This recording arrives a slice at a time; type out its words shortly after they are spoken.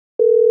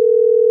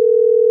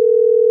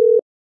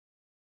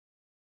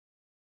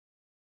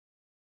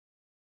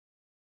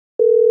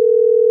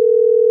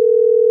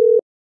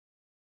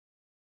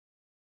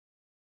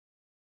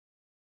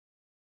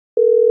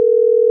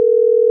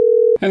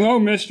Hello,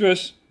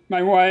 mistress,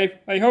 my wife.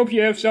 I hope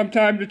you have some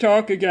time to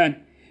talk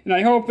again, and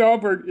I hope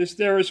Albert is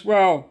there as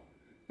well.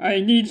 I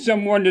need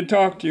someone to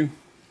talk to.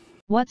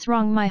 What's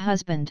wrong, my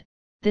husband?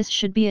 This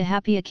should be a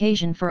happy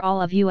occasion for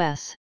all of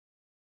us.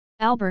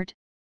 Albert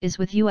is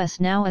with us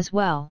now as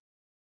well.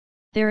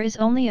 There is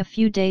only a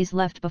few days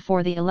left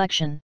before the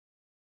election.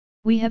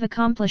 We have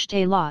accomplished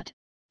a lot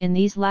in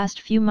these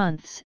last few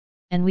months,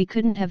 and we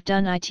couldn't have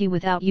done it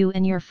without you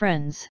and your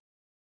friends.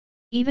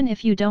 Even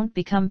if you don't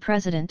become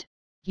president,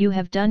 you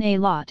have done a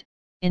lot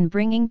in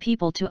bringing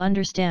people to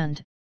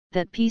understand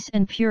that peace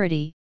and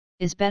purity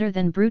is better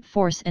than brute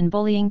force and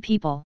bullying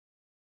people.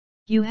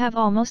 You have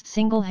almost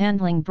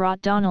single-handedly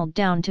brought Donald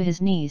down to his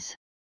knees.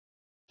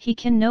 He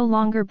can no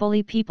longer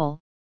bully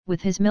people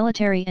with his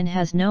military and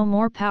has no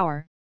more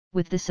power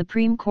with the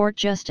Supreme Court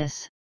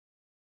justice.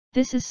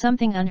 This is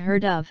something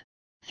unheard of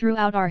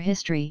throughout our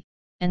history,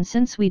 and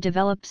since we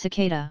developed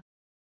Cicada.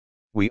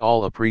 We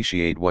all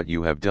appreciate what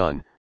you have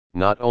done,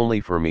 not only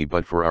for me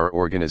but for our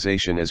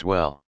organization as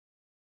well.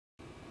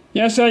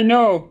 Yes, I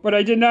know, but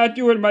I did not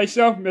do it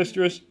myself,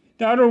 mistress.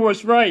 Donald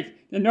was right,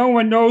 that no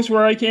one knows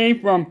where I came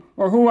from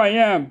or who I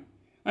am.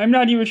 I'm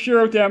not even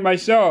sure of that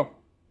myself.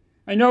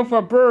 I know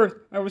from birth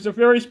I was a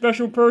very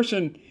special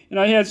person, and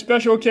I had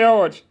special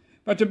talents.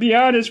 But to be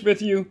honest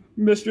with you,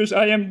 mistress,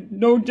 I am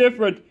no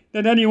different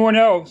than anyone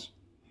else.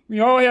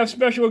 We all have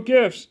special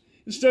gifts.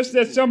 It's just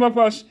that some of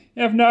us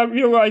have not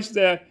realized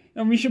that,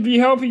 and we should be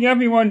helping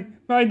everyone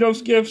find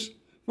those gifts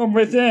from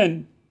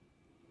within.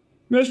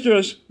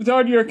 Mistress,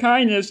 without your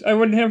kindness, I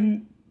would have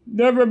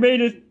never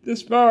made it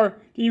this far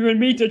to even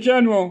meet the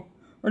general,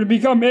 or to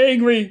become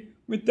angry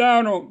with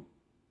Donald.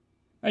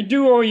 I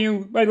do owe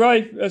you my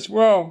life as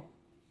well.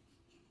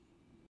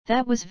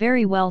 That was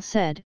very well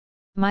said,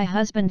 my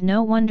husband.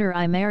 No wonder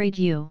I married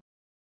you.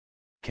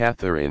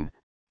 Catherine,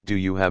 do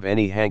you have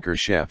any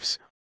handkerchiefs?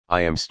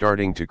 I am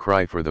starting to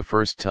cry for the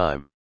first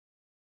time.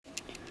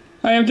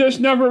 I have just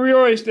never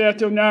realized that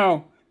till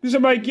now. Because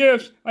of my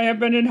gifts, I have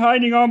been in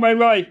hiding all my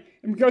life,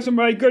 and because of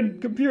my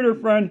good computer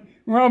friend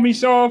who helped me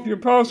solve your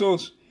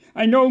puzzles,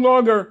 I no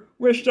longer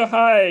wish to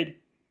hide.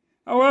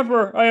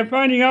 However, I am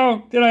finding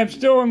out that I am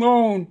still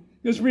alone,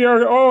 because we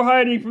are all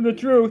hiding from the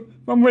truth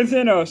from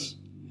within us.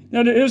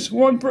 That is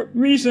one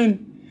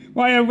reason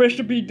why I wish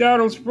to be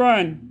Donald's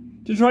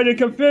friend, to try to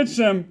convince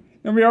him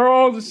that we are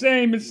all the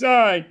same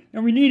inside,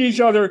 and we need each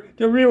other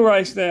to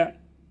realize that.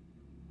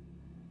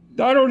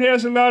 Donald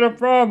has a lot of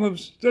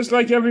problems, just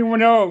like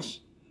everyone else.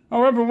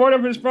 However, one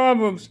of his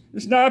problems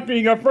is not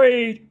being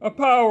afraid of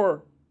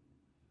power.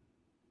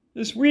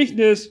 His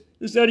weakness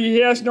is that he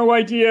has no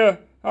idea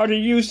how to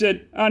use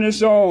it on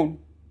his own.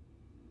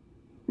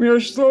 We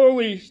are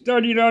slowly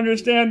starting to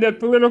understand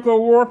that political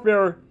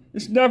warfare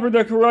is never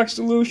the correct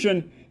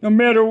solution, no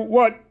matter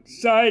what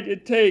side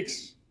it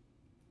takes.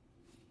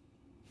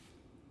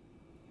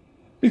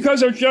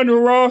 Because of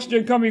General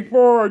Ralston coming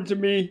forward to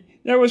me,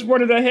 that was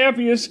one of the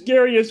happiest,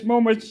 scariest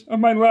moments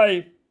of my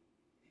life.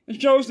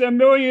 It shows that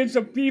millions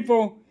of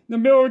people in the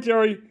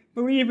military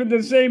believe in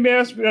the same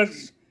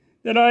aspects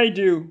that I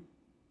do.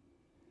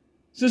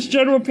 Since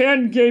General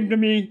Patton came to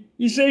me,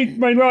 he saved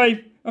my life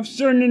of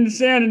certain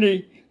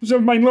insanity because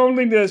of my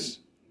loneliness.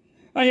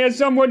 I had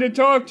someone to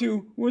talk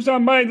to who was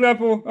on my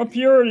level of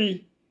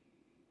purity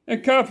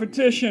and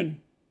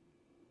competition.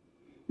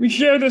 We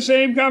share the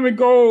same common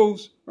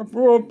goals of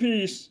world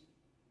peace.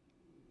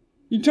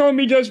 He told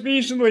me just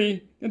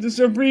recently that the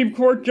Supreme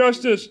Court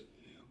Justice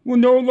will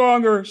no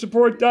longer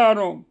support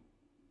Donald,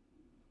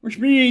 which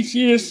means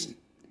he is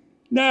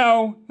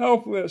now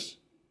helpless.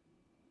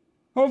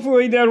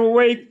 Hopefully that will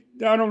wake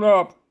Donald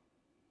up.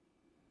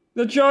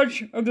 The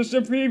judge of the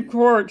Supreme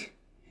Court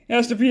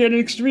has to be an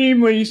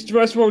extremely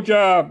stressful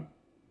job,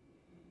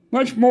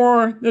 much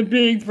more than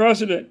being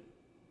president.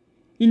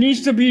 He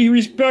needs to be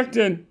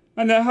respected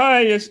on the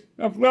highest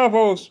of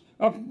levels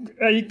of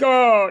a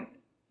god.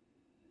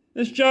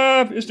 His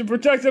job is to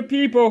protect the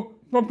people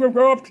from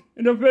corrupt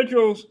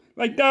individuals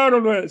like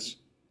Donald is.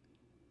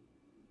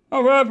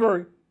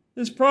 However,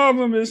 his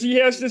problem is he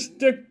has to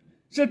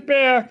sit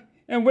back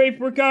and wait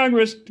for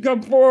Congress to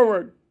come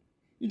forward.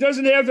 He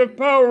doesn't have the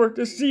power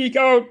to seek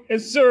out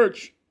and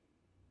search.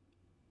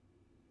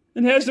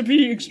 It has to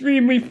be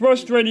extremely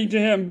frustrating to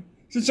him,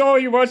 since all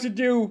he wants to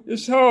do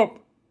is help,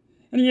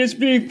 and he is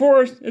being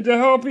forced into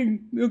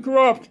helping the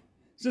corrupt,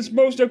 since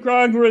most of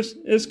Congress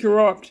is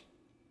corrupt.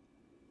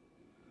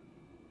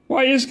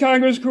 Why is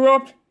Congress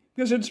corrupt?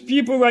 Because it's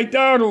people like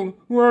Donald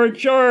who are in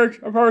charge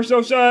of our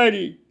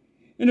society.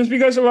 And it's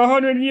because of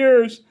 100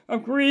 years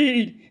of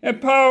greed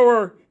and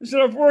power instead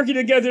of working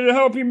together to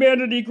help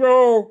humanity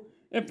grow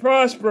and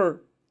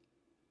prosper.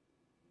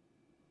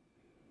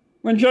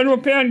 When General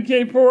Patton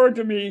came forward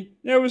to me,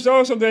 that was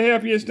also the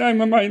happiest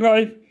time of my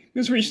life,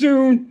 because we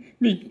soon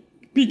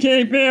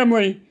became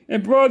family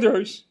and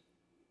brothers.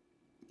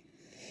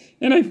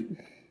 And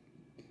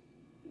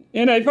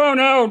I found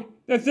out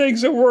that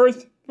things are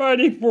worth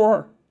fighting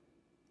for.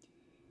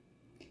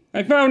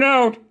 I found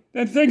out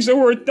that things are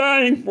worth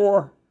dying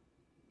for.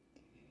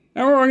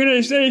 Our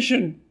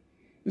organization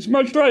It's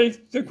much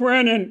like the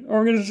Quanon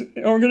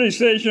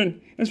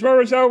organization as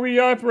far as how we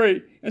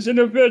operate as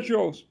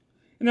individuals,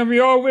 and that we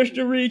all wish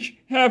to reach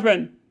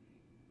heaven,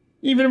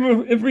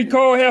 even if we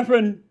call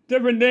heaven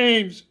different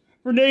names,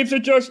 for names are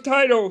just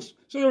titles,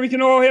 so that we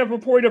can all have a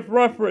point of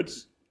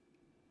reference.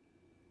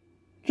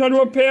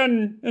 General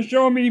Patton has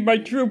shown me my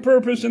true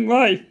purpose in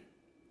life.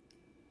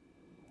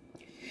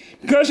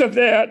 Because of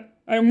that,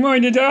 I am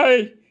willing to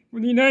die for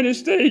the United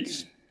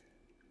States.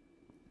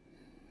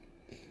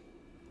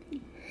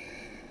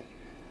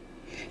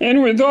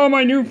 And with all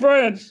my new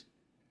friends,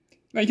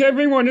 like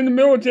everyone in the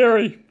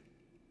military.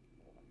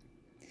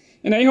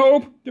 And I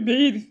hope to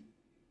be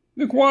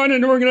the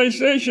Quanon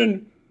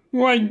organization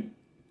who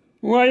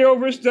I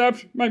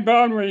overstepped my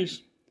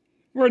boundaries,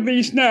 or at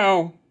least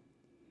now.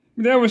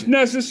 But that was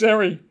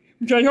necessary,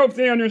 which I hope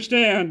they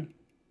understand.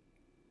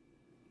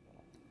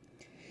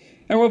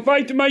 I will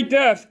fight to my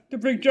death to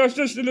bring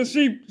justice to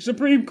the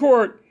Supreme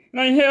Court,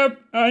 and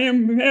I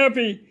am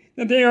happy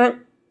that they are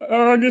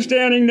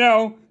understanding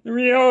now the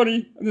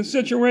reality of the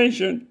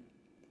situation,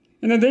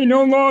 and that they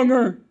no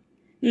longer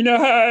need to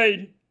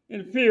hide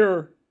in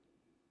fear.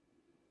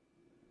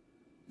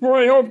 For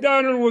I hope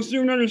Donald will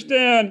soon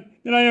understand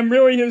that I am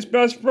really his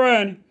best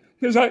friend,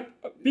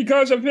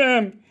 because of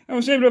him, I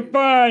was able to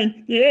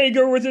find the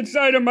anger within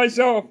inside of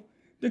myself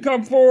to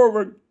come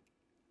forward.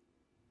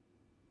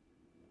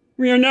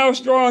 We are now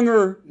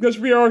stronger because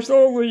we are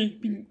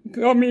slowly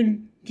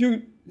coming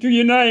to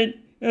unite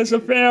as a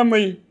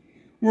family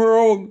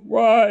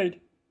worldwide.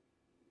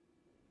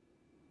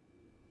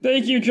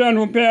 Thank you,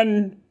 General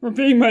Patton, for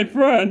being my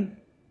friend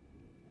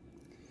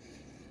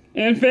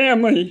and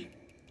family.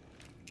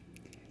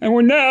 I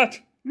will not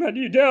let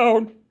you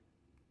down.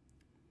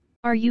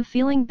 Are you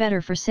feeling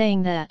better for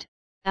saying that?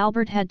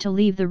 Albert had to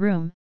leave the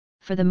room.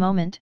 For the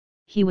moment,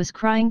 he was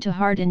crying to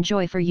heart and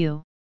joy for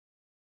you.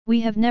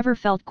 We have never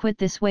felt quite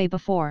this way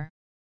before.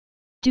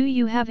 Do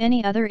you have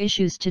any other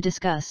issues to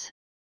discuss?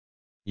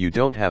 You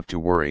don't have to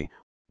worry,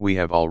 we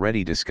have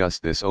already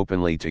discussed this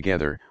openly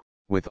together,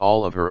 with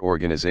all of her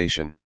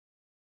organization.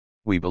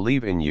 We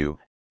believe in you,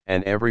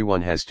 and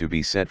everyone has to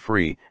be set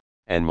free,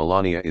 and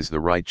Melania is the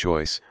right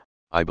choice.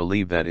 I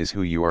believe that is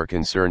who you are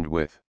concerned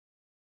with.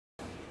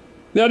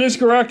 That is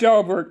correct,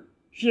 Albert.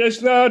 She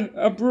has led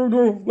a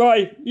brutal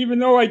life, even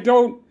though I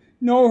don't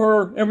know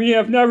her and we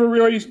have never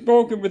really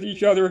spoken with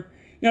each other.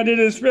 And it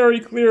is very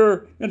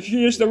clear that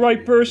she is the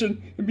right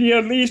person to be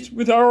at least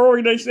with our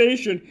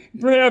organization,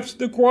 perhaps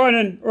the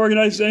Quanon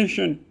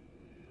organization.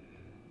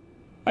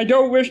 I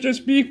don't wish to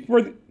speak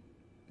for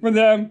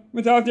them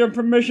without their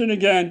permission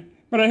again,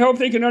 but I hope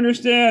they can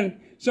understand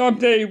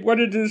someday what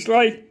it is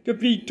like to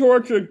be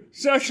tortured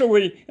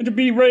sexually and to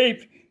be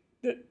raped,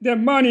 that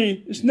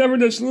money is never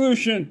the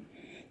solution,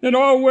 that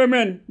all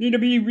women need to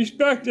be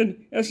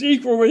respected as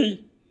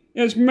equally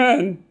as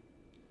men.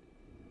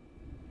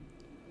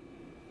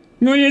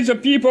 Millions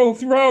of people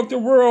throughout the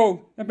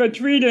world have been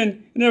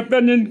treated and have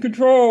been in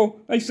control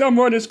by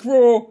someone as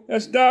cruel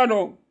as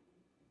Donald.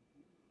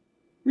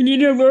 We need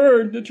to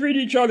learn to treat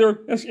each other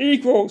as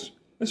equals,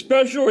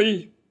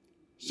 especially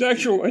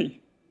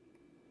sexually.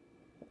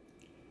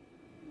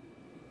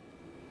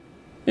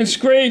 It's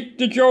great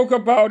to joke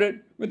about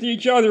it with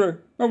each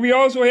other, but we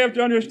also have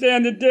to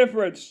understand the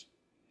difference.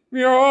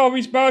 We are all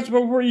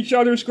responsible for each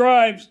other's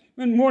crimes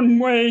in one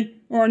way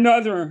or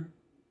another.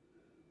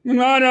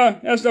 Melania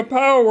has the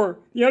power,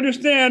 the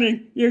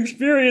understanding, the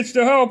experience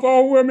to help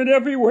all women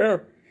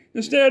everywhere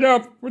to stand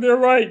up for their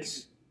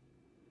rights.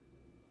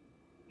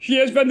 She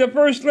has been the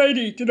First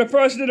Lady to the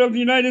President of the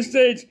United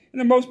States and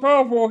the most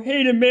powerful,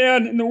 hated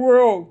man in the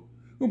world,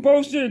 who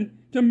boasted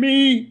to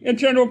me and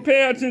General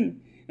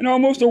Patton and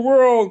almost the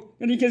world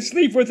that he can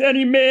sleep with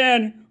any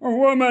man or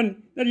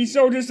woman that he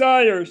so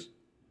desires,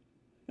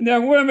 and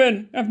that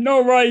women have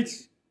no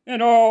rights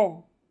at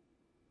all.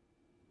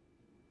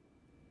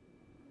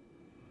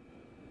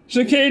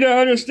 Cicada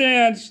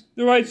understands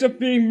the rights of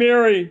being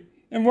married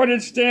and what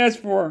it stands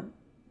for.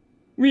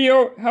 We,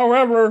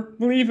 however,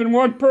 believe in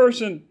one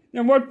person,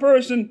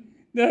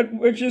 that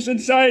which is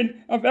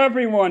inside of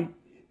everyone,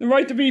 the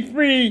right to be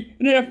free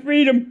and have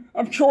freedom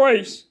of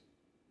choice.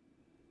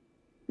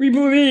 We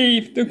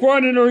believe the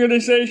Quanon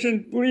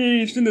organization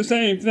believes in the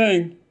same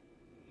thing.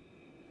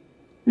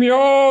 We are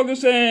all the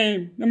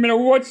same, no matter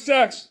what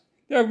sex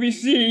that we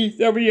see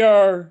that we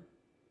are.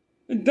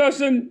 It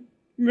doesn't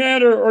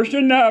matter or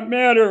should not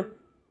matter.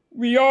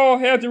 We all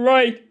have the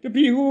right to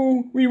be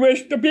who we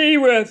wish to be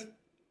with.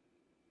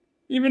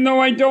 Even though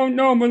I don't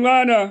know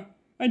Melania,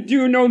 I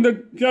do know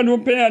the General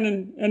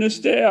Patton and his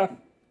staff.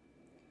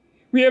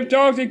 We have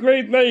talked at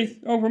great length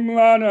over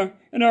Melania,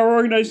 and our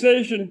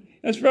organization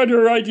has read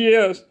her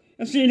ideas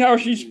and seen how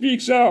she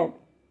speaks out.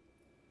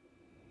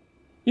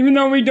 Even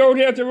though we don't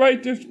have the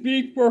right to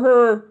speak for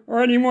her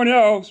or anyone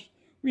else,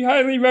 we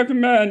highly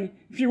recommend,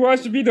 if she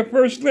wants to be the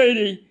First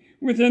Lady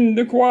within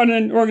the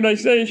Quanon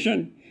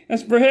organization,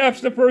 as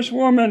perhaps the first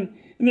woman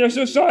in their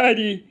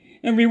society,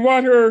 and we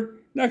want her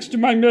next to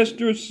my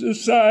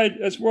mistress's side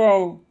as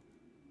well.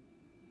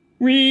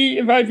 We,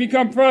 if I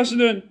become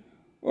president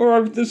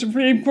or the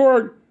Supreme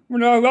Court,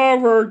 would allow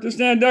her to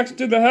stand next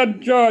to the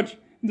head judge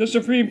of the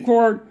Supreme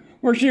Court,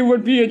 where she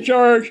would be in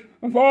charge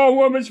of all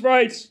women's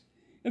rights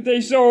if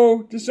they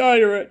so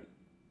desire it.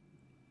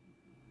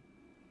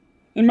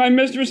 In my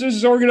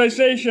mistress's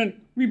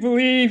organization, we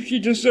believe she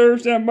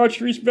deserves that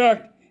much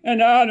respect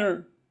and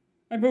honor.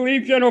 I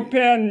believe General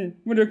Patton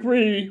would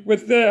agree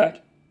with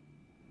that.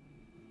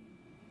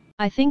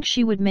 I think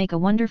she would make a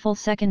wonderful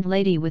second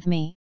lady with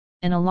me,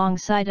 and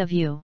alongside of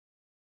you.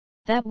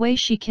 That way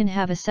she can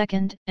have a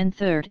second, and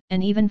third,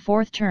 and even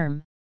fourth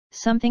term,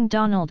 something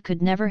Donald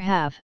could never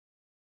have.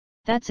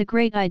 That's a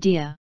great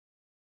idea.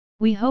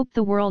 We hope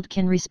the world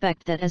can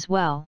respect that as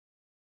well.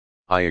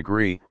 I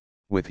agree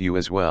with you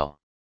as well.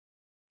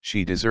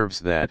 She deserves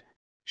that.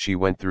 She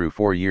went through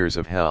 4 years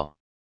of hell.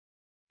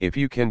 If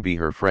you can be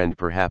her friend,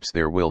 perhaps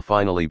there will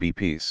finally be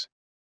peace.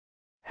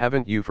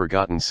 Haven't you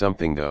forgotten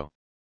something though?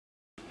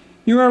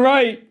 You are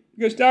right,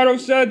 because Donald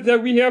said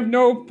that we have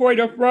no point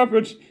of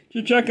reference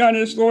to check on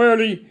his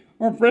loyalty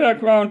or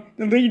background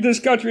to lead this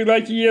country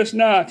like he is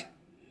not.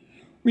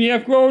 We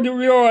have grown to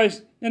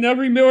realize that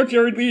every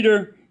military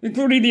leader,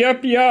 including the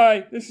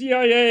FBI, the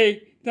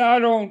CIA,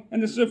 Donald,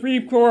 and the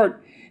Supreme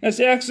Court, has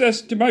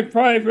access to my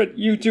private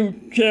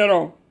YouTube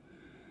channel.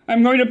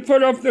 I'm going to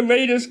put up the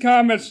latest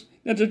comments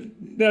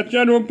that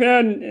General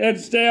Patton and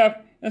staff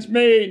has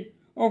made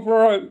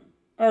over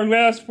our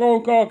last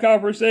phone call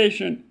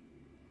conversation.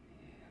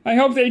 I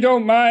hope they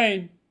don't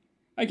mind.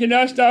 I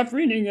cannot stop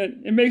reading it.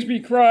 It makes me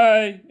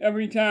cry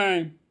every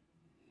time.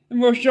 And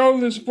will show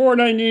the support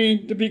I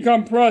need to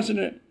become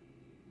president.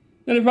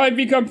 And if I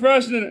become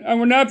president, I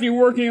will not be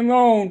working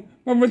alone,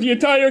 but with the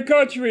entire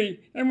country,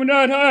 and will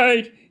not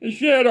hide in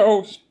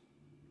shadows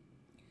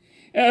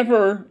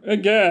ever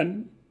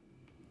again.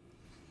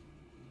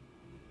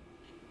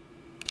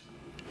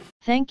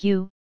 Thank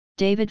you,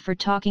 David, for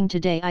talking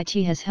today.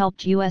 IT has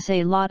helped US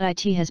a lot.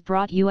 IT has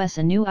brought US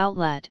a new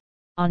outlet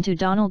onto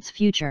Donald's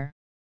future.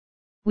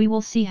 We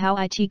will see how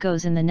IT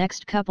goes in the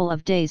next couple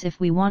of days if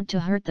we want to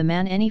hurt the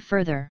man any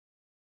further.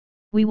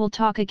 We will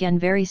talk again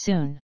very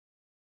soon.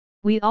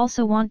 We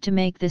also want to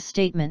make this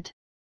statement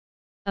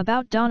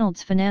about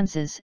Donald's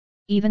finances.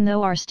 Even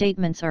though our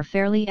statements are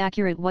fairly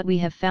accurate, what we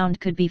have found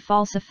could be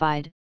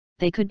falsified.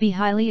 They could be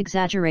highly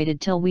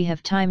exaggerated. Till we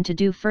have time to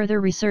do further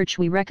research,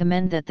 we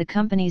recommend that the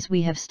companies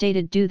we have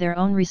stated do their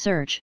own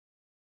research.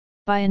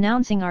 By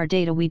announcing our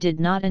data, we did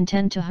not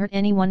intend to hurt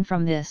anyone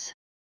from this.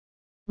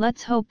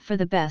 Let's hope for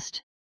the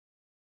best.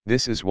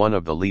 This is one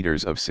of the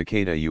leaders of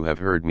Cicada. You have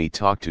heard me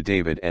talk to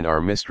David and our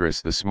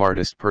mistress, the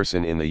smartest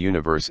person in the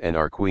universe and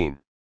our queen.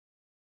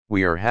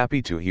 We are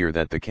happy to hear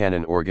that the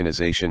Canon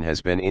organization has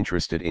been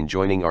interested in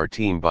joining our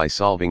team by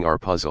solving our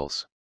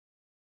puzzles.